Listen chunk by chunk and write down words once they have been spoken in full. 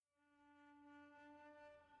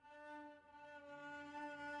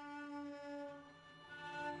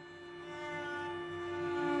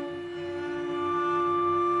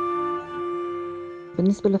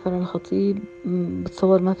بالنسبة لفرع الخطيب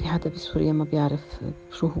بتصور ما في حدا بسوريا ما بيعرف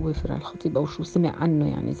شو هو فرع الخطيب أو شو سمع عنه.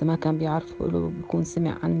 يعني إذا ما كان بيعرفه له بيكون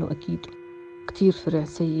سمع عنه أكيد. كتير فرع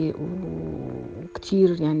سيء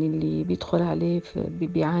وكتير يعني اللي بيدخل عليه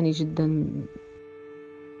بيعاني جدا.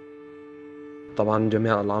 طبعا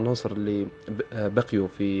جميع العناصر اللي بقيوا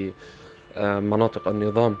في مناطق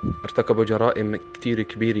النظام ارتكبوا جرائم كتير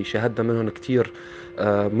كبيرة، شاهدنا منهم كتير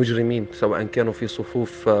مجرمين، سواء كانوا في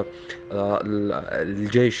صفوف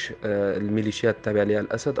الجيش، الميليشيات التابعة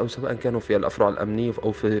للأسد، أو سواء كانوا في الأفرع الأمنية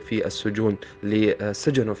أو في السجون اللي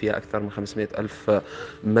سجنوا فيها أكثر من 500 ألف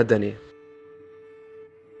مدني.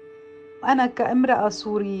 أنا كامرأة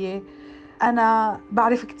سورية أنا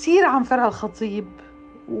بعرف كتير عن فرع الخطيب،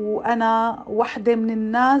 وأنا وحدة من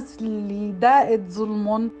الناس اللي داقت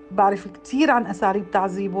ظلمهم. بعرف كتير عن أساليب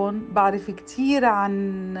تعذيبهم، بعرف كتير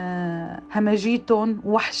عن همجيتهم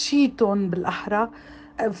ووحشيتهم بالأحرى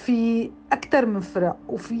في أكتر من فرع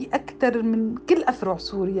وفي أكتر من كل أفرع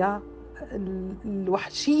سوريا.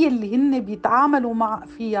 الوحشية اللي هن بيتعاملوا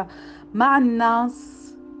فيها مع الناس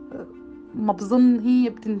ما بظن هي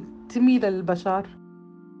بتنتمي للبشر.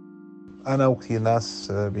 أنا وكثير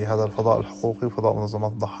ناس بهذا الفضاء الحقوقي وفضاء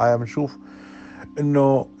منظمات الضحايا بنشوف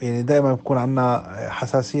إنه يعني دائما بكون عنا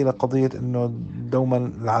حساسية لقضية إنه دوما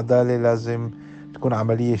العدالة لازم تكون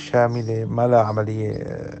عملية شاملة، ما لا عملية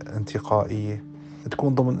انتقائية،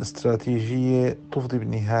 تكون ضمن استراتيجية تفضي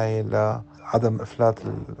بالنهاية لعدم إفلات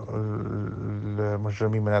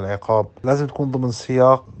المجرمين من العقاب. لازم تكون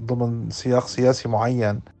ضمن سياق سياسي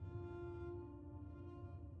معين.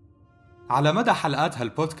 على مدى حلقات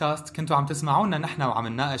هالبودكاست كنتوا عم تسمعونا نحن وعم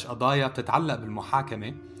نناقش قضايا بتتعلق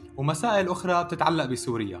بالمحاكمة ومسائل أخرى بتتعلق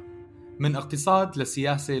بسوريا، من اقتصاد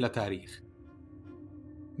لسياسة لتاريخ.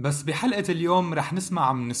 بس بحلقة اليوم رح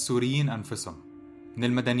نسمع من السوريين أنفسهم، من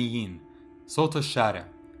المدنيين، صوت الشارع،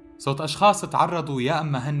 صوت أشخاص تعرضوا يا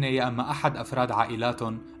أما هن يا أما أحد أفراد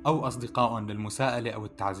عائلاتهم أو أصدقائهم للمساءلة أو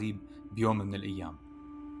التعذيب بيوم من الأيام.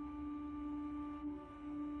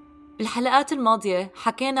 بالحلقات الماضية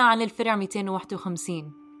حكينا عن الفرع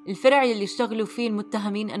 251، الفرع اللي اشتغلوا فيه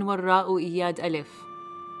المتهمين أنور راء وإياد ألف.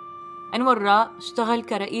 أنور راء اشتغل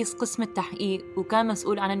كرئيس قسم التحقيق وكان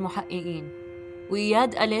مسؤول عن المحققين،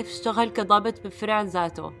 وإياد ألف اشتغل كضابط بالفرع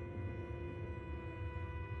ذاته.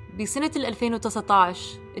 بسنة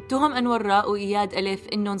 2019 اتهم أنور راء وإياد ألف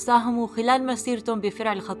إنهم ساهموا خلال مسيرتهم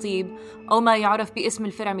بفرع الخطيب أو ما يعرف باسم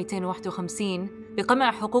الفرع 251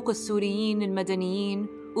 بقمع حقوق السوريين المدنيين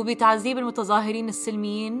وبتعذيب المتظاهرين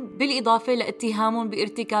السلميين، بالإضافة لاتهامهم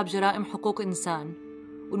بارتكاب جرائم حقوق إنسان،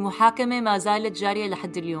 والمحاكمة ما زالت جارية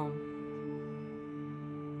لحد اليوم.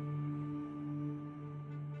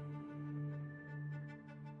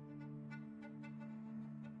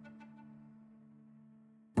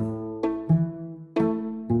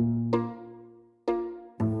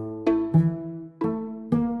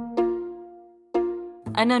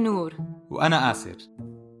 أنا نور وأنا آسر،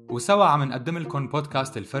 وسوا عم نقدم لكم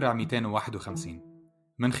بودكاست الفرع 251.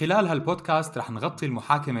 من خلال هالبودكاست رح نغطي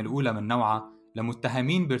المحاكمة الأولى من نوعها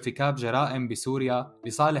لمتهمين بارتكاب جرائم بسوريا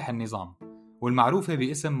لصالح النظام، والمعروفة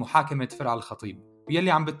باسم محاكمة فرع الخطيب،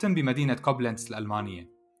 واللي عم بتتم بمدينة كوبلنتس الألمانية.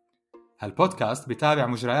 هالبودكاست بتابع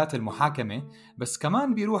مجريات المحاكمة، بس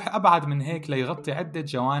كمان بيروح أبعد من هيك ليغطي عدة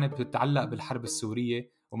جوانب تتعلق بالحرب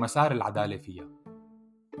السورية ومسار العدالة فيها.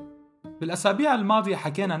 بالأسابيع الماضية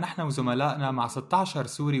حكينا نحن وزملائنا مع 16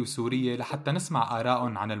 سوري وسورية لحتى نسمع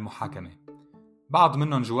آراءهم عن المحاكمة، بعض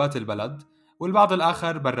منهم جوات البلد والبعض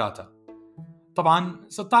الآخر براتها. طبعاً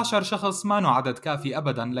 16 شخص ما نوع عدد كافي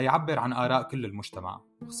أبداً ليعبر عن آراء كل المجتمع،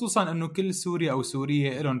 خصوصاً أنه كل سوري أو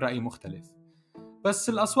سورية لهم رأي مختلف. بس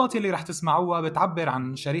الأصوات اللي رح تسمعوها بتعبر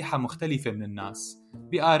عن شريحة مختلفة من الناس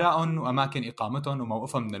بآرائهم وأماكن إقامتهم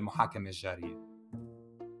وموقفهم من المحاكمة الجارية.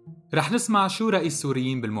 رح نسمع شو رأي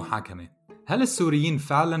السوريين بالمحاكمة. هل السوريين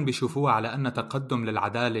فعلاً بيشوفوها على أن تقدم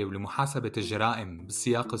للعدالة ولمحاسبة الجرائم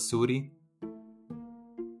بالسياق السوري؟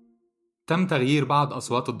 تم تغيير بعض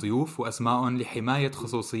أصوات الضيوف وأسمائهم لحماية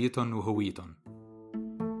خصوصيتهم وهويتهم.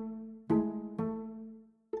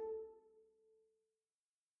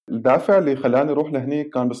 الدافع اللي خلاني أروح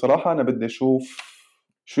لهنيك كان بصراحة أنا بدي أشوف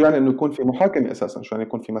شو يعني إنه يكون في محاكمة أساساً، شو يعني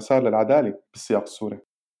يكون في مسار للعدالة بالسياق السوري.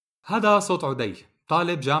 هذا صوت عدي،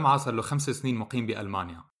 طالب جامعة صار له 5 سنين مقيم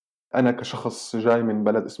بألمانيا. أنا كشخص جاي من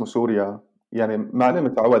بلد اسمه سوريا، يعني ما أنا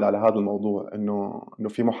متعود على هذا الموضوع إنه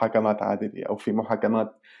في محاكمات عادلة أو في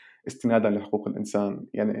محاكمات استنادا لحقوق الإنسان.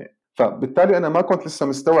 يعني فبالتالي أنا ما كنت لسه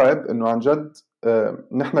مستوعب إنه عن جد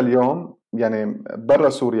نحن اليوم يعني برا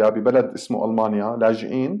سوريا ببلد اسمه ألمانيا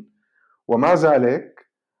لاجئين، ومع ذلك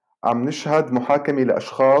عم نشهد محاكمة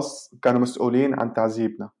لأشخاص كانوا مسؤولين عن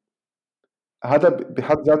تعذيبنا. هذا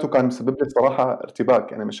بحد ذاته كان مسبب لي صراحة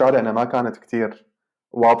ارتباك، يعني مشاعري أنا ما كانت كتير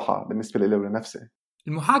واضحة بالنسبة لي ولنفسي.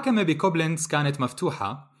 المحاكمة بكوبلنز كانت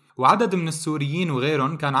مفتوحة، وعدد من السوريين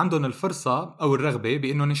وغيرهم كان عندهم الفرصة أو الرغبة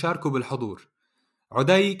بأنهم يشاركوا بالحضور.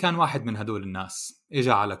 عدي كان واحد من هدول الناس،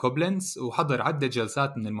 إجا على كوبلنز وحضر عدة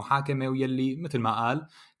جلسات من المحاكمة، ويلي مثل ما قال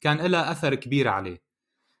كان لها أثر كبير عليه.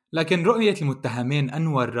 لكن رؤية المتهمين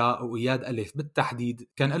أنور راء وإياد ألف بالتحديد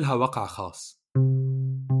كان لها وقع خاص.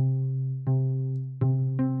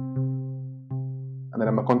 أنا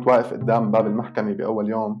لما كنت واقف قدام باب المحكمة بأول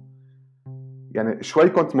يوم، يعني شوي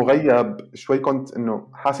كنت مغيب، شوي كنت إنه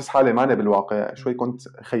حاسس حالي ماني بالواقع، شوي كنت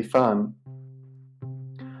خيفان.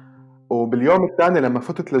 وباليوم الثاني لما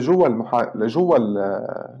فتت لجوا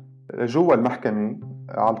المحكمة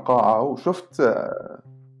على القاعة وشفت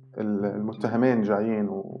المتهمين جايين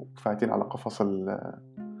وفايتين على قفص اللي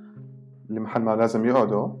محل ما لازم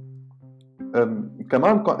يقعدوا،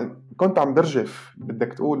 كمان كنت عم برجف،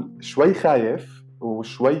 بدك تقول شوي خايف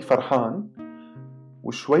وشوي فرحان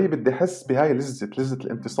وشوي بدي أحس بهاي لذة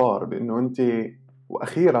الانتصار، بأنه أنت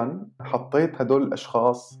وأخيرا حطيت هدول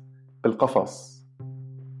الأشخاص بالقفص.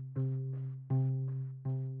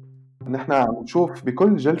 نحن عم نشوف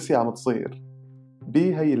بكل جلسة عم تصير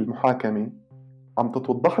بهاي المحاكمة عم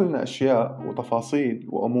تتوضح لنا أشياء وتفاصيل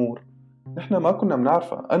وأمور نحن ما كنا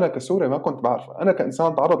بنعرفها. أنا كسوري ما كنت بعرفها، أنا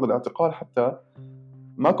كإنسان تعرض للاعتقال حتى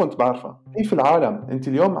ما كنت بعرفها. في العالم أنت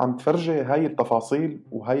اليوم عم تفرجي هاي التفاصيل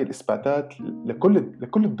وهاي الإثباتات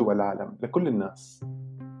لكل الدول العالم، لكل الناس،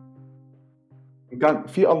 إن كان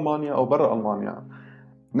في ألمانيا أو برا ألمانيا.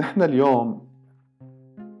 نحن اليوم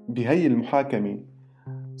بهاي المحاكمة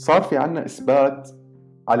صار في عنا إثبات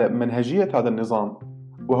على منهجية هذا النظام،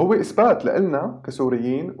 وهو إثبات لنا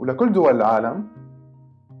كسوريين ولكل دول العالم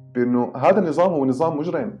بأنه هذا النظام هو نظام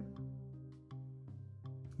مجرم.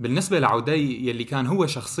 بالنسبة لعدي يلي كان هو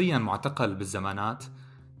شخصياً معتقل بالزمانات،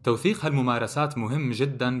 توثيق هالممارسات مهم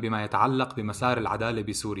جداً بما يتعلق بمسار العدالة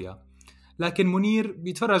بسوريا. لكن منير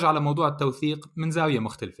بيتفرج على موضوع التوثيق من زاوية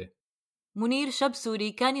مختلفة. منير شاب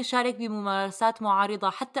سوري كان يشارك بممارسات معارضة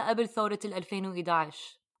حتى قبل ثورة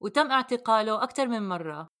 2011، وتم اعتقاله أكثر من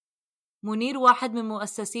مرة. منير واحد من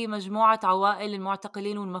مؤسسي مجموعة عوائل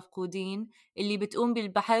المعتقلين والمفقودين اللي بتقوم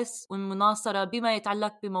بالبحث والمناصرة بما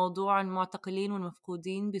يتعلق بموضوع المعتقلين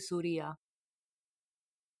والمفقودين بسوريا.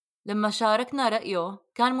 لما شاركنا رأيه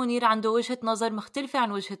كان منير عنده وجهة نظر مختلفة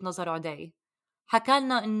عن وجهة نظر عدي. حكى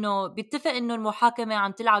لنا إنه بيتفق إنه المحاكمة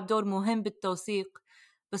عم تلعب دور مهم بالتوثيق،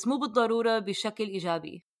 بس مو بالضرورة بشكل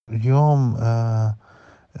إيجابي. اليوم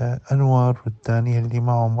أنور والثانية اللي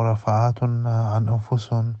معهم مرافعات عن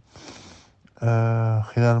أنفسهم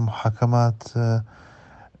خلال المحاكمات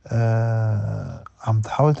عم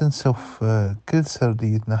تحاول تنسف كل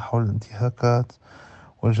سرديتنا حول الانتهاكات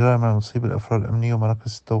والجرائم التي تصيب الأفراد الأمنية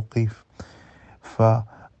ومراكز التوقيف.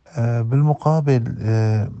 فبالمقابل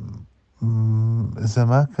إذا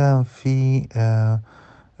ما كان في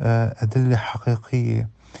أدلة حقيقية،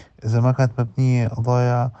 إذا ما كانت مبنية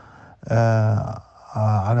قضايا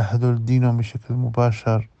على هدول دينهم بشكل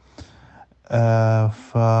مباشر،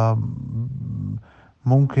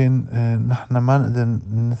 فممكن نحن ما نقدر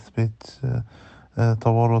نثبت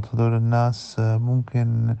تورط هدول الناس.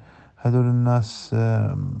 ممكن هدول الناس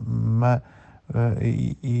ما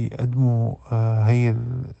يقدموا هاي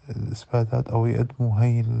الإثباتات أو يقدموا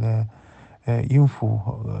هاي ينفوا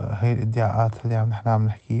هاي الادعاءات اللي نحن عم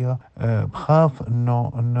نحكيها. بخاف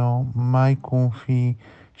إنه ما يكون في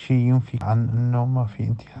شيء ينفي عن إنه ما في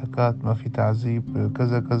انتهاكات، ما في تعذيب،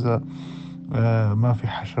 كذا كذا، ما في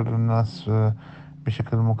حشر الناس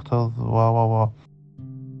بشكل مكتظ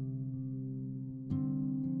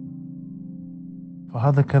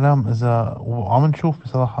فهذا كلام. إذا وعم نشوف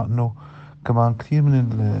بصراحة إنه كمان كثير من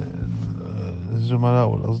الزملاء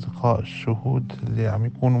والأصدقاء الشهود اللي عم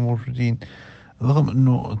يكونوا موجودين، رغم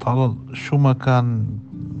إنه تعرض شو ما كان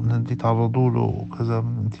اللي تعرضوا له وكذا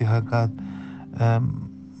من انتهاكات،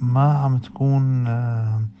 ما عم تكون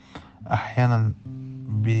أحيانا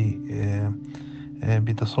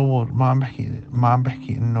بتصور. ما عم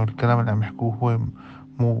بحكي إنه الكلام اللي عم يحكوه هو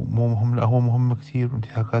مو مهم، لا هو مهم كتير،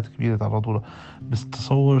 وانتهاكات كبيرة تعرضوا له. بس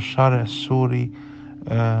تصور الشارع السوري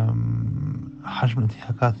حجم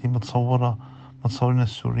الانتهاكات اللي متصورين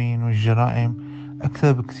السوريين والجرائم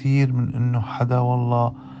أكثر بكثير من إنه حدا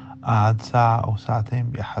والله قعد ساعة أو ساعتين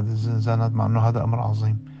بأحد الزنزانات، مع إنه هذا أمر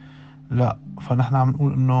عظيم. لا، فنحن عم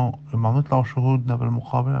نقول إنه لما عم يطلعوا شهودنا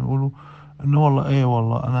بالمقابل عم يقولوا إنه والله إيه،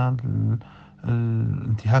 والله أنا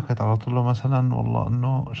الانتهاك تعرضت له مثلا، والله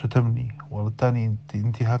إنه شتمني، والله الثاني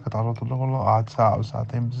انتهاك تعرضت له والله قعد ساعة أو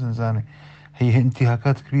ساعتين بالزنزانة. هي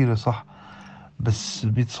انتهاكات كبيرة صح، بس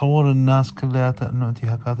بيتصور الناس كلياتها إنه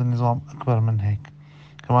انتهاكات النظام أكبر من هيك.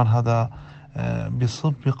 كمان هذا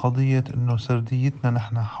بيصب بقضية إنه سرديتنا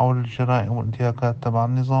نحن حول الجرائم والانتهاكات تبع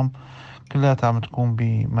النظام كلياتها عم تكون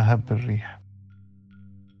بمهب الريح.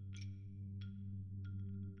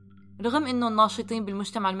 رغم انه الناشطين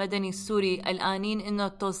بالمجتمع المدني السوري قلقانين انه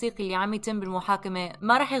التوثيق اللي عم يتم بالمحاكمة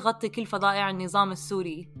ما رح يغطي كل فظائع النظام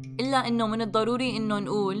السوري، الا انه من الضروري انه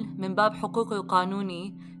نقول من باب حقوقي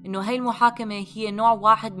وقانوني انه هاي المحاكمة هي نوع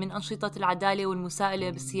واحد من أنشطة العدالة والمساءلة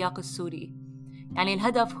بالسياق السوري. يعني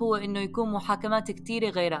الهدف هو انه يكون محاكمات كتيرة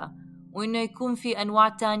غيرها، وانه يكون في انواع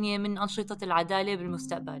تانية من أنشطة العدالة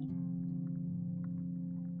بالمستقبل.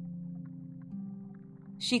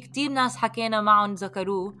 شي كتير ناس حكينا معهم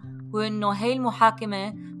ذكروه هو إنه هاي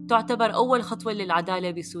المحاكمة تعتبر أول خطوة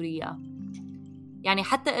للعدالة بسوريا. يعني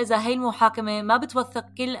حتى إذا هاي المحاكمة ما بتوثق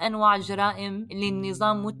كل أنواع الجرائم اللي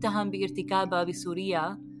النظام متهم بارتكابها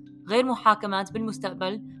بسوريا، غير محاكمات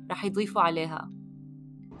بالمستقبل رح يضيفوا عليها.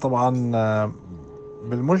 طبعا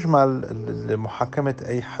بالمجمل محاكمة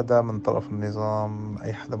أي حدا من طرف النظام،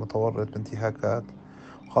 أي حدا متورط بانتهاكات،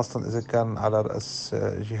 خاصة إذا كان على رأس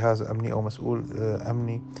جهاز أمني أو مسؤول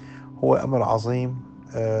أمني، هو أمر عظيم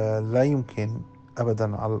لا يمكن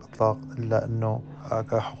أبدا على الإطلاق إلا أنه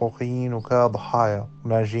كحقوقيين وكضحايا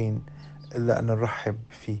ناجين إلا أن نرحب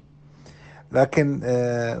فيه. لكن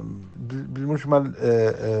بالمجمل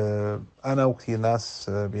أنا وكثير ناس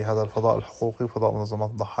بهذا الفضاء الحقوقي وفضاء منظمات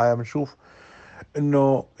الضحايا بنشوف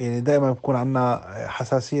إنه يعني دائما بيكون عنا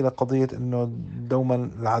حساسية لقضية إنه دوما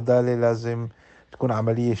العدالة لازم تكون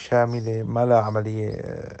عملية شاملة، ما لا عملية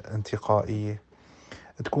انتقائية،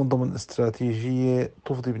 تكون ضمن استراتيجية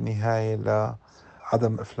تفضي بالنهاية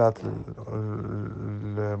لعدم إفلات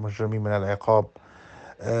المجرمين من العقاب.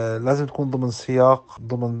 لازم تكون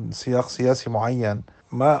ضمن سياق سياسي معين.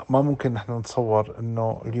 ما ممكن نحن نتصور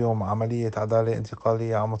إنه اليوم عملية عدالة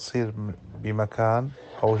انتقالية عم تصير بمكان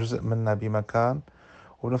أو جزء منها بمكان،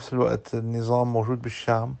 ونفس الوقت النظام موجود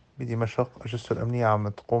بالشام بدمشق، أجهزته الأمنية عم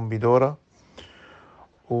تقوم بدورها،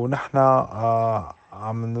 ونحن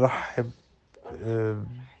عم نرحب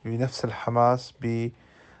بنفس الحماس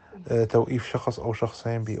بتوقيف شخص أو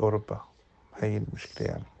شخصين بأوروبا. هي المشكلة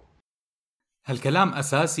يعني. هالكلام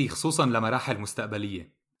أساسي خصوصاً لمراحل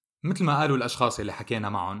مستقبلية، مثل ما قالوا الأشخاص اللي حكينا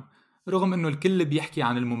معهم. رغم أنه الكل بيحكي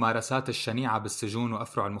عن الممارسات الشنيعة بالسجون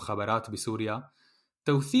وأفرع المخابرات بسوريا،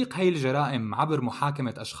 توثيق هاي الجرائم عبر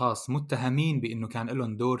محاكمة أشخاص متهمين بأنه كان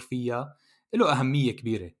لهم دور فيها له أهمية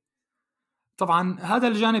كبيرة. طبعاً هذا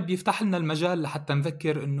الجانب بيفتح لنا المجال لحتى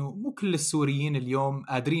نذكر أنه مو كل السوريين اليوم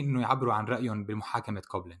قادرين أنه يعبروا عن رأيهم بمحاكمة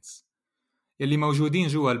كوبلنز. يلي موجودين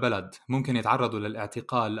جوا البلد ممكن يتعرضوا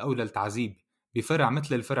للاعتقال أو للتعذيب بفرع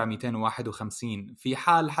مثل الفرع 251 في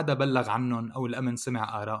حال حدا بلغ عنهم أو الأمن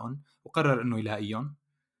سمع آرائهم وقرر أنه يلاقيهم،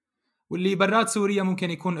 واللي برات سوريا ممكن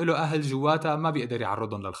يكون له أهل جواتا ما بيقدر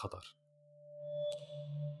يعرضهم للخطر.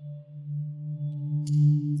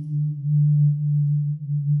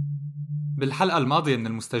 بالحلقة الماضية من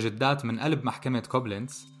المستجدات من قلب محكمة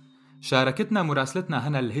كوبلنز شاركتنا مراسلتنا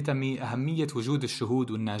هنا الهتمي أهمية وجود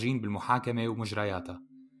الشهود والناجين بالمحاكمة ومجرياتها،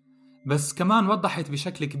 بس كمان وضحت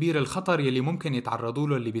بشكل كبير الخطر يلي ممكن يتعرضوا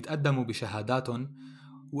له اللي بيتقدموا بشهاداتهم،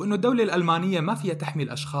 وإنه الدولة الألمانية ما فيها تحمي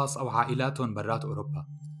الأشخاص أو عائلاتهم برات أوروبا.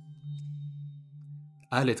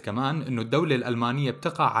 قالت كمان إنه الدولة الألمانية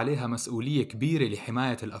بتقع عليها مسؤولية كبيرة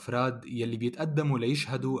لحماية الأفراد يلي بيتقدموا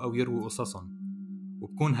ليشهدوا أو يرووا قصصهم،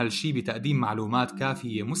 وبكون هالشي بتقديم معلومات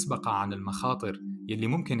كافية مسبقة عن المخاطر يلي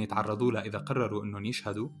ممكن يتعرضوا لها إذا قرروا إنهم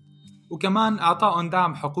يشهدوا، وكمان أعطائهم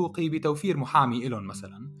دعم حقوقي بتوفير محامي إلهم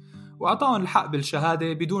مثلاً، وأعطائهم الحق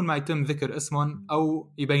بالشهادة بدون ما يتم ذكر اسمهم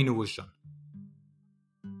أو يبينوا وجههم.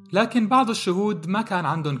 لكن بعض الشهود ما كان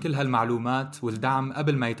عندهم كل هالمعلومات والدعم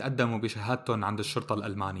قبل ما يتقدموا بشهادتهم عند الشرطة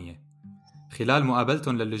الألمانية. خلال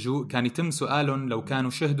مقابلتهم للجوء كان يتم سؤالهم لو كانوا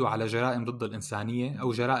شهدوا على جرائم ضد الإنسانية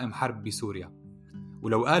أو جرائم حرب بسوريا،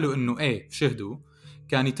 ولو قالوا إنه إيه شهدوا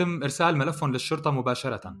كان يتم إرسال ملفهم للشرطة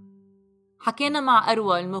مباشرة. حكينا مع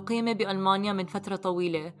أروى المقيمة بألمانيا من فترة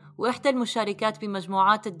طويلة وإحدى المشاركات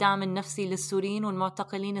بمجموعات الدعم النفسي للسوريين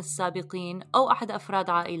والمعتقلين السابقين أو أحد أفراد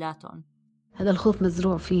عائلاتهم. هذا الخوف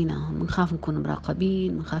مزروع فينا، بنخاف نكون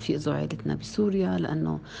مراقبين، بنخاف يأذوا عائلتنا بسوريا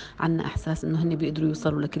لأنه عنا إحساس إنه هن بيقدروا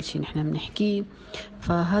يوصلوا لكل شيء نحن بنحكيه.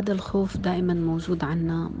 فهذا الخوف دائما موجود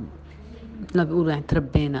عنا، مثل ما بيقولوا يعني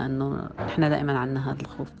تربينا إنه نحن دائما عنا هذا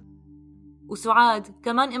الخوف. وسعاد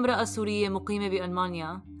كمان امرأة سورية مقيمة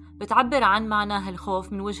بألمانيا بتعبر عن معنى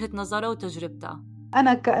هالخوف من وجهة نظرها وتجربتها.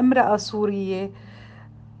 أنا كامرأة سورية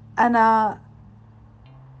أنا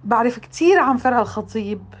بعرف كتير عن فرع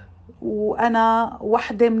الخطيب، وأنا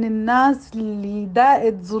واحدة من الناس اللي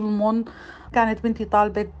داقت ظلمهم كانت بنتي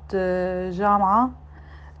طالبة جامعة،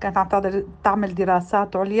 كانت عم تعمل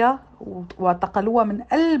دراسات عليا واعتقلوها من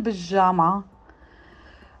قلب الجامعة.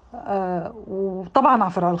 وطبعا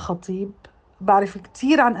على فرع الخطيب بعرف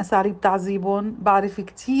كتير عن أساليب تعذيبهم، بعرف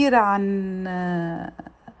كتير عن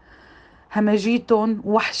همجيتهم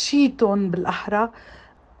ووحشيتهم بالأحرى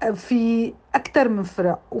في أكتر من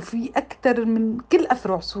فرع وفي أكتر من كل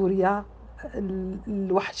أفرع سوريا.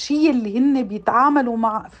 الوحشية اللي هن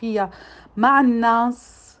بيتعاملوا فيها مع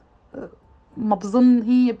الناس ما بظن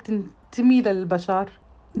هي بتنتمي للبشر.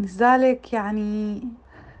 لذلك يعني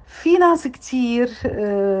في ناس كتير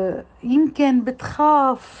يمكن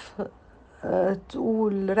بتخاف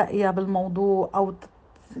تقول رأيها بالموضوع أو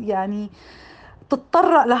يعني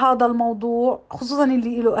تتطرق لهذا الموضوع، خصوصا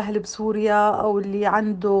اللي له أهل بسوريا أو اللي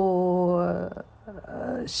عنده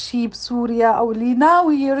شي بسوريا أو اللي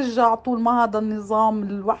ناوي يرجع طول ما هذا النظام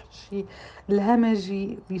الوحشي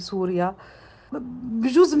الهمجي بسوريا.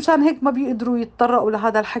 بجوز مشان هيك ما بيقدروا يتطرقوا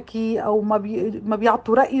لهذا الحكي أو ما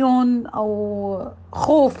بيعطوا رأيهم أو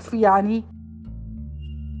خوف يعني.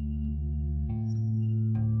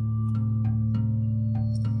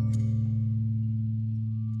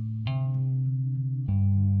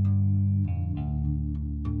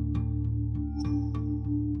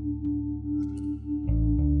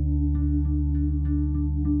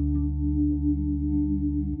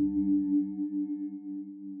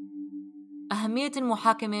 أهمية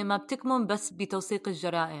المحاكمة ما بتكمن بس بتوثيق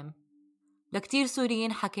الجرائم. لكتير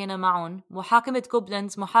سوريين حكينا معهم، محاكمة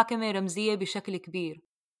كوبلنز محاكمة رمزية بشكل كبير.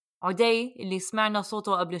 عدي اللي سمعنا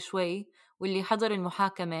صوته قبل شوي واللي حضر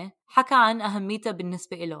المحاكمة حكى عن أهميتها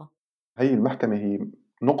بالنسبة له. هي المحكمة هي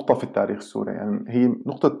نقطة في التاريخ السوري، يعني هي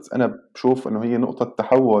نقطة، أنا بشوف أنه هي نقطة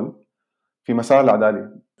تحول في مسار العدالة،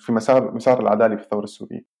 في مسار العدالة في الثورة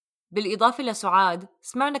السورية. بالإضافة لسعاد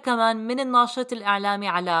سمعنا كمان من الناشط الإعلامي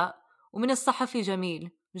علاء ومن الصحفي جميل،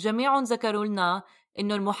 جميعهم ذكروا لنا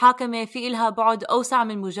إنه المحاكمة في إلها بعد أوسع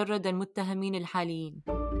من مجرد المتهمين الحاليين.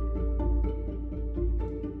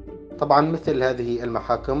 طبعا مثل هذه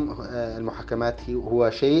المحاكمات هو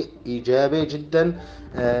شيء إيجابي جدا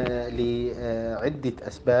لعدة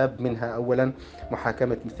أسباب. منها أولا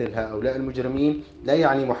محاكمة مثل هؤلاء المجرمين لا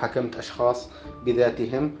يعني محاكمة أشخاص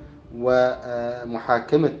بذاتهم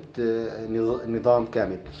ومحاكمة نظام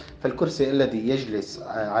كامل. فالكرسي الذي يجلس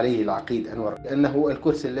عليه العقيد أنور أنه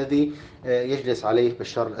الكرسي الذي يجلس عليه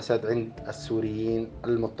بشار الأسد عند السوريين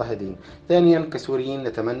المضطهدين. ثانيا كسوريين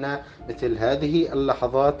نتمنى مثل هذه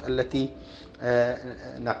اللحظات التي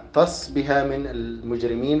نقتص بها من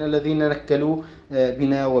المجرمين الذين نكلوا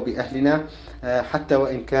بنا وبأهلنا، حتى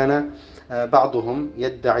وإن كان بعضهم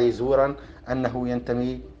يدعي زورا أنه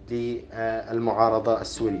ينتمي للمعارضة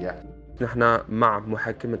السورية. نحن مع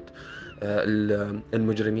محاكمة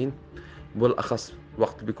المجرمين، بالأخص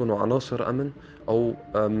وقت بيكونوا عناصر أمن أو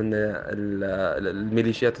من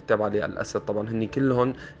الميليشيات التابعة للأسد. طبعا هني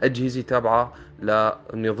كلهم أجهزة تابعة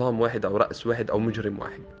لنظام واحد أو رأس واحد أو مجرم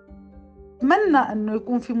واحد. أتمنى أنه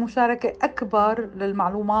يكون في مشاركة أكبر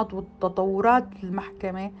للمعلومات والتطورات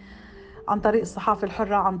المحكمة عن طريق الصحافة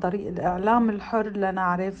الحرة، عن طريق الإعلام الحر،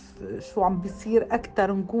 لنعرف شو عم بيصير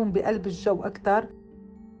أكتر، نكون بقلب الجو أكتر.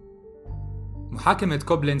 محاكمة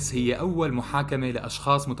كوبلنز هي أول محاكمة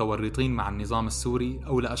لأشخاص متورطين مع النظام السوري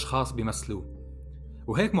أو لأشخاص بيمثلوه،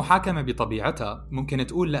 وهيك محاكمة بطبيعتها ممكن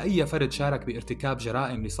تقول لأي فرد شارك بارتكاب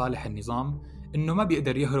جرائم لصالح النظام إنه ما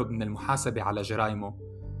بيقدر يهرب من المحاسبة على جرائمه،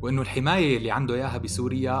 وإنه الحماية اللي عنده إياها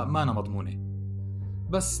بسوريا ما مضمونة.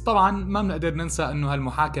 بس طبعاً ما بنقدر ننسى إنه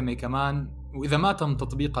هالمحاكمة كمان، وإذا ما تم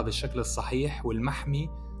تطبيقها بالشكل الصحيح والمحمي،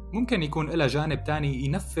 ممكن يكون لها جانب تاني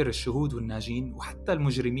ينفر الشهود والناجين وحتى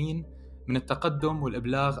المجرمين من التقدم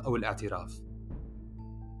والإبلاغ أو الاعتراف.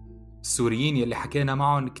 السوريين يلي حكينا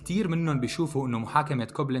معهم كتير منهم بيشوفوا إنه محاكمة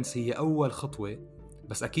كوبلنز هي أول خطوة،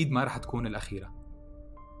 بس أكيد ما رح تكون الأخيرة.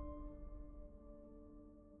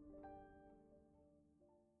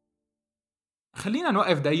 خلينا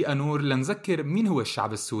نوقف دقيقة نور لنذكر مين هو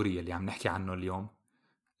الشعب السوري اللي عم نحكي عنه اليوم.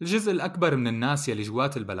 الجزء الأكبر من الناس يلي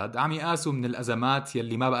جوات البلد عم يقاسوا من الأزمات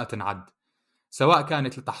يلي ما بقى تنعد، سواء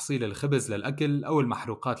كانت لتحصيل الخبز للأكل أو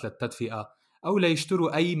المحروقات للتدفئة أو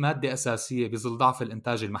ليشتروا أي مادة أساسية بظل ضعف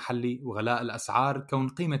الإنتاج المحلي وغلاء الأسعار، كون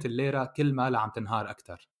قيمة الليرة كل ما عم تنهار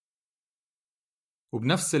أكتر.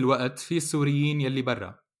 وبنفس الوقت في السوريين يلي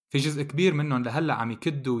برا، في جزء كبير منهم لهلأ عم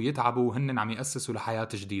يكدوا ويتعبوا وهن عم يأسسوا لحياة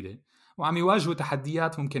جديدة، وعم يواجهوا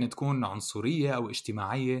تحديات ممكن تكون عنصرية أو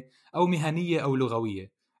اجتماعية أو مهنية أو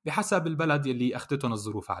لغوية بحسب البلد يلي أخذتهم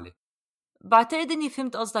الظروف عليه. بعتقد إني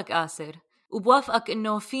فهمت قصدك آسر، وبوافقك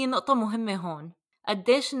إنه في نقطة مهمة هون.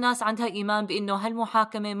 قديش الناس عندها إيمان بإنه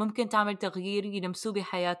هالمحاكمة ممكن تعمل تغيير يلمسوه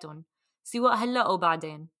بحياتهم، سواء هلأ أو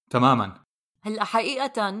بعدين. تماماً. هلأ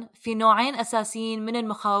حقيقة في نوعين أساسيين من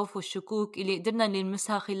المخاوف والشكوك اللي قدرنا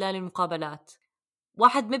نلمسها خلال المقابلات،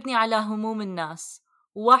 واحد مبني على هموم الناس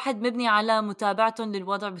وواحد مبني على متابعتهم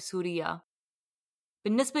للوضع بسوريا.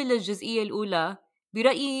 بالنسبة للجزئية الأولى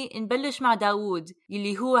برأيي نبلش مع داوود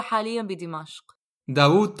يلي هو حاليا بدمشق.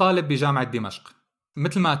 داوود طالب بجامعة دمشق.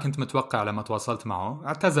 مثل ما كنت متوقع لما تواصلت معه،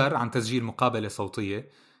 اعتذر عن تسجيل مقابلة صوتية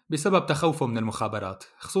بسبب تخوفه من المخابرات،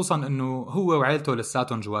 خصوصاً أنه هو وعيلته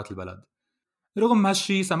لساتهم جوات البلد. رغم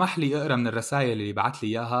هالشي سمح لي أقرأ من الرسائل اللي بعت لي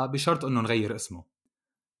إياها بشرط أنه نغير اسمه.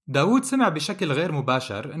 داوود سمع بشكل غير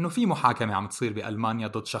مباشر أنه في محاكمة عم تصير بألمانيا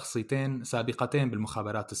ضد شخصيتين سابقتين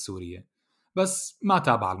بالمخابرات السورية، بس ما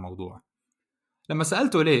تابع الموضوع. لما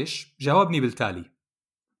سألته ليش، جاوبني بالتالي: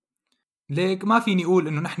 ليك ما فيني أقول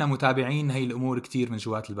إنه نحن متابعين هاي الأمور كتير من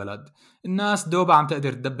جوات البلد. الناس دوبا عم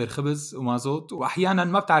تقدر تدبر خبز ومازوت، وأحياناً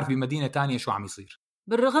ما بتعرف بمدينة تانية شو عم يصير.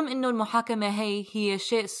 بالرغم إنه المحاكمة هي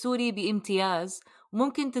شيء سوري بامتياز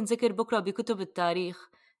وممكن تنذكر بكرة بكتب التاريخ،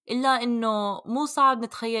 إلا إنه مو صعب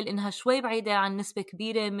نتخيل إنها شوي بعيدة عن نسبة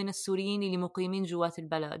كبيرة من السوريين اللي مقيمين جوات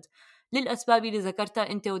البلد للأسباب اللي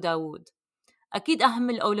ذكرتها أنت وداوود. أكيد أهم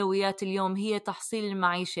الأولويات اليوم هي تحصيل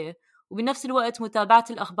المعيشة، وبنفس الوقت متابعة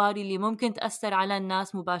الأخبار اللي ممكن تأثر على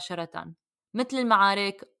الناس مباشرة، مثل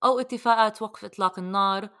المعارك أو اتفاقات وقف إطلاق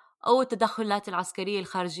النار أو التدخلات العسكرية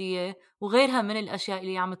الخارجية وغيرها من الأشياء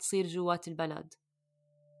اللي عم تصير جوات البلد.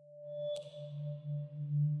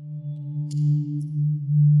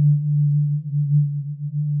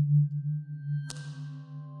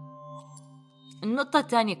 النقطة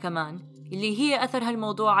الثانية كمان اللي هي أثر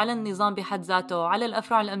هالموضوع على النظام بحد ذاته على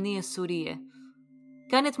الأفرع الأمنية السورية،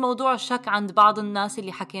 كانت موضوع الشك عند بعض الناس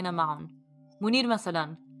اللي حكينا معهم. منير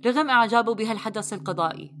مثلا رغم إعجابه بهالحدث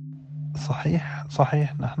القضائي.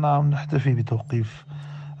 صحيح نحن عم نحتفي بتوقيف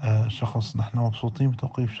شخص، نحن مبسوطين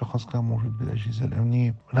بتوقيف شخص كان موجود بالأجهزة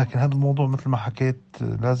الأمنية، ولكن هذا الموضوع مثل ما حكيت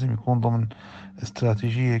لازم يكون ضمن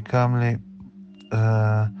استراتيجية كاملة.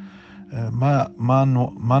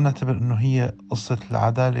 ما نعتبر انه هي قصة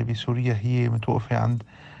العدالة بسوريا هي متوقفة عند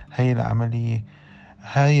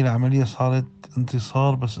هاي العملية صارت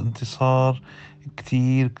انتصار، بس انتصار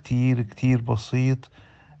كتير كتير كتير بسيط،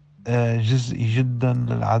 جزئي جدا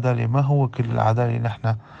للعدالة، ما هو كل العدالة اللي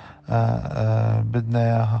نحن بدنا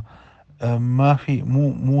اياها. ما في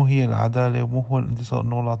مو هي العدالة ومو هو الانتصار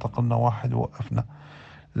انه لا تقلنا واحد ووقفنا.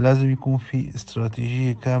 لازم يكون في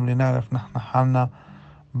استراتيجية كاملة، نعرف نحن حالنا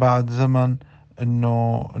بعد زمن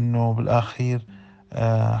انه بالاخير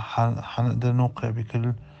حنقدر نوقع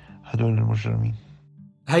بكل هدول المجرمين.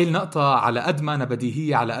 هاي النقطة على قد ما أنا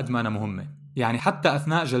بديهية على قد ما أنا مهمة. يعني حتى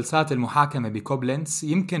أثناء جلسات المحاكمة بكوبلنس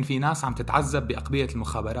يمكن في ناس عم تتعذب بأقبية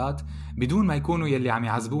المخابرات بدون ما يكونوا يلي عم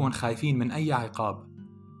يعذبوهم خايفين من أي عقاب.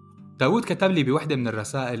 داوود كتب لي بوحدة من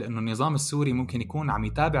الرسائل إنه النظام السوري ممكن يكون عم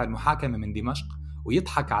يتابع المحاكمة من دمشق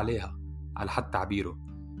ويضحك عليها على حد تعبيره.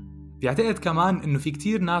 بيعتقد كمان إنه في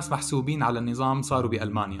كتير ناس محسوبين على النظام صاروا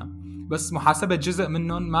بألمانيا، بس محاسبة جزء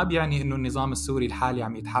منهم ما بيعني إنه النظام السوري الحالي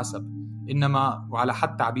عم يتحاسب، إنما وعلى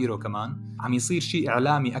حد تعبيره كمان عم يصير شيء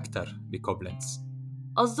إعلامي أكتر بكوبلنس.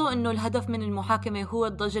 قصده إنه الهدف من المحاكمة هو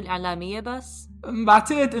الضجة الإعلامية بس؟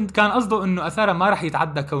 بعتقد إن كان قصده إنه أثارها ما رح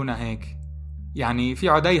يتعدى كونها هيك. يعني في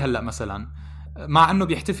عدي هلأ مثلا مع أنه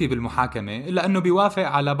بيحتفي بالمحاكمة إلا أنه بيوافق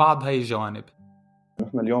على بعض هاي الجوانب.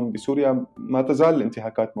 نحن اليوم بسوريا ما تزال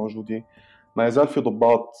الانتهاكات موجودة، ما يزال في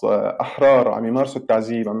ضباط أحرار عم يمارسوا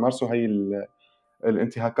التعذيب، عم يمارسوا هاي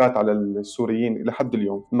الانتهاكات على السوريين إلى حد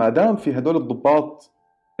اليوم. ما دام في هدول الضباط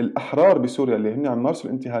الأحرار بسوريا اللي هن عم يمارسوا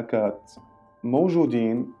الانتهاكات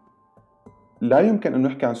موجودين، لا يمكن أن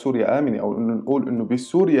نحكي عن سوريا آمنة أو أن نقول أنه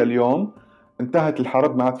بسوريا اليوم انتهت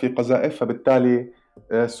الحرب، ما عاد في قذائف، فبالتالي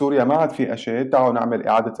سوريا ما عاد في شيء، تعالوا نعمل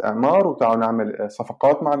إعادة إعمار وتعالوا نعمل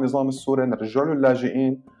صفقات مع النظام السوري، نرجع له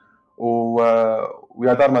اللاجئين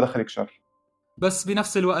ويا دار ما دخلك شر. بس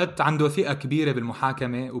بنفس الوقت عنده ثقة كبيرة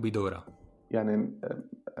بالمحاكمة وبدورها. يعني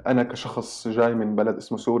أنا كشخص جاي من بلد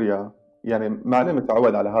اسمه سوريا، يعني ما أنا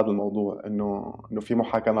متعود على هذا الموضوع إنه في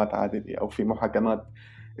محاكمات عادلة أو في محاكمات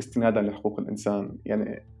استنادا لحقوق الإنسان.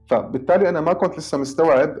 يعني فبالتالي أنا ما كنت لسه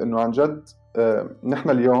مستوعب إنه عن جد نحن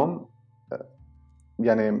اليوم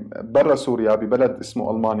يعني برا سوريا ببلد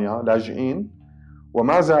اسمه ألمانيا لاجئين،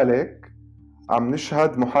 ومع ذلك عم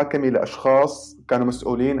نشهد محاكمة لأشخاص كانوا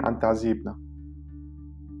مسؤولين عن تعذيبنا.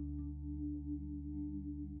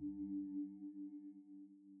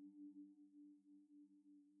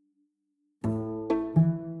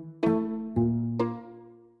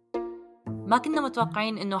 ما كنا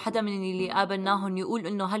متوقعين إنه حدا من اللي قابلناهم يقول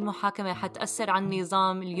إنه هالمحاكمة حتأثر على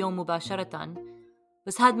النظام اليوم مباشرة،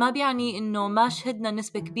 بس هاد ما بيعني إنه ما شهدنا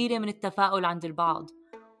نسبة كبيرة من التفاؤل عند البعض،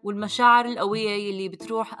 والمشاعر القوية يلي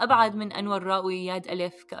بتروح أبعد من أنور راء وإياد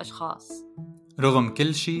ألف كأشخاص. رغم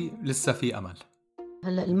كل شيء لسه في أمل.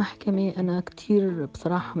 هلأ المحكمة أنا كتير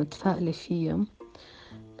بصراحة متفائلة فيها،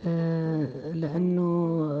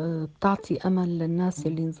 لأنه بتعطي أمل للناس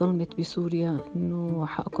اللي انظلمت بسوريا إنه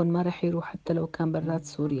حقكم ما رح يروح حتى لو كان برات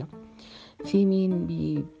سوريا. في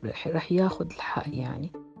مين رح ياخد الحق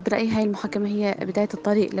يعني. برأيي هاي المحاكمة هي بداية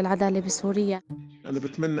الطريق للعدالة بسوريا. أنا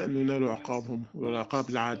بتمنى إنه ينالوا عقابهم والعقاب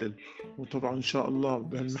العادل، وطبعا إن شاء الله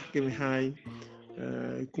بهالمحكمة هاي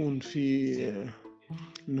يكون في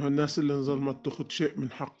إنه الناس اللي انظلمت تاخد شيء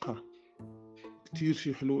من حقها. كتير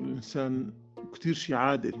شيء حلو الإنسان، وكتير شيء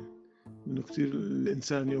عادل إنه كتير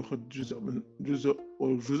الإنسان يأخذ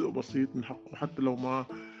جزء بسيط من حقه، حتى لو ما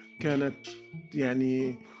كانت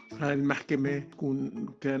يعني هاي المحكمة تكون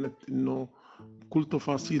كانت إنه كل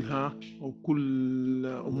تفاصيلها أو كل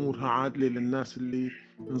أمورها عادلة للناس اللي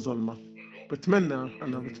انظلمت.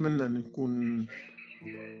 أنا بتمنى إنه يكون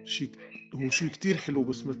شيء كتير حلو،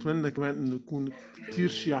 بس بتمنى كمان إنه يكون كتير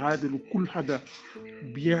شيء عادل، وكل حدا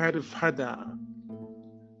بيعرف حدا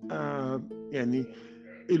يعني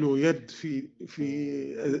له يد في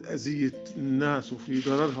أذية الناس وفي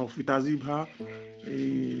ضررها وفي تعذيبها،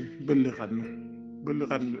 يبلغ عنه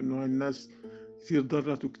لأنه هاي الناس كتير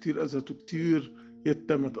ضرت وكتير أذت وكتير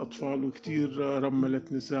يتمت أطفال وكتير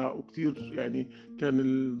رملت نساء وكتير يعني كان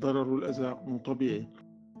الضرر والأذى مو طبيعي.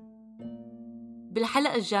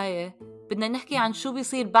 بالحلقة الجاية بدنا نحكي عن شو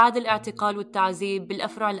بيصير بعد الاعتقال والتعذيب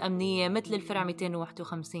بالأفرع الأمنية مثل الفرع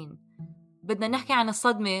 251. بدنا نحكي عن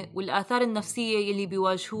الصدمة والآثار النفسية يلي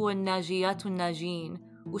بيواجهوها الناجيات والناجيين،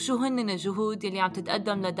 وشو هنن الجهود يلي عم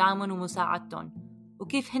تتقدم لدعمهم ومساعدتهم،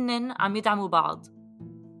 وكيف هنن عم يدعموا بعض.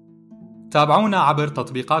 تابعونا عبر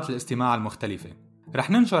تطبيقات الاستماع المختلفة. رح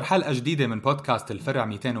ننشر حلقة جديدة من بودكاست الفرع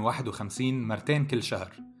 251 مرتين كل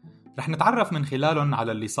شهر. رح نتعرف من خلالهم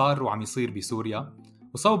على اللي صار وعم يصير بسوريا،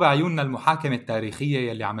 وصوب عيوننا المحاكمة التاريخية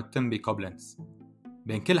يلي عم تتم بكوبلنز.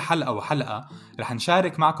 بين كل حلقة وحلقة رح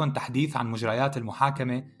نشارك معكم تحديث عن مجريات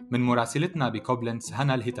المحاكمة من مراسلتنا بكوبلنز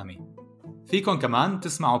هنا الهتمي. فيكن كمان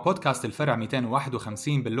تسمعوا بودكاست الفرع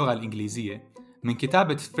 251 باللغة الإنجليزية من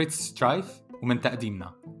كتابة فريتز سترايف ومن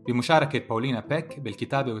تقديمنا بمشاركة بولينا بيك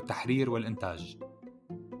بالكتابة والتحرير والإنتاج.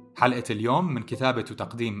 حلقة اليوم من كتابة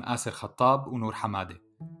وتقديم آسر خطاب ونور حمادة،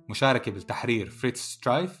 مشاركة بالتحرير فريتز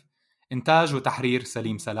سترايف، إنتاج وتحرير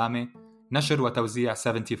سليم سلامة، نشر وتوزيع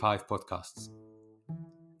 75 بودكاست.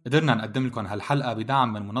 قدرنا نقدم لكم هالحلقة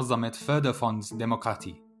بدعم من منظمة فودافونز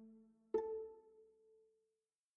ديمقراطي.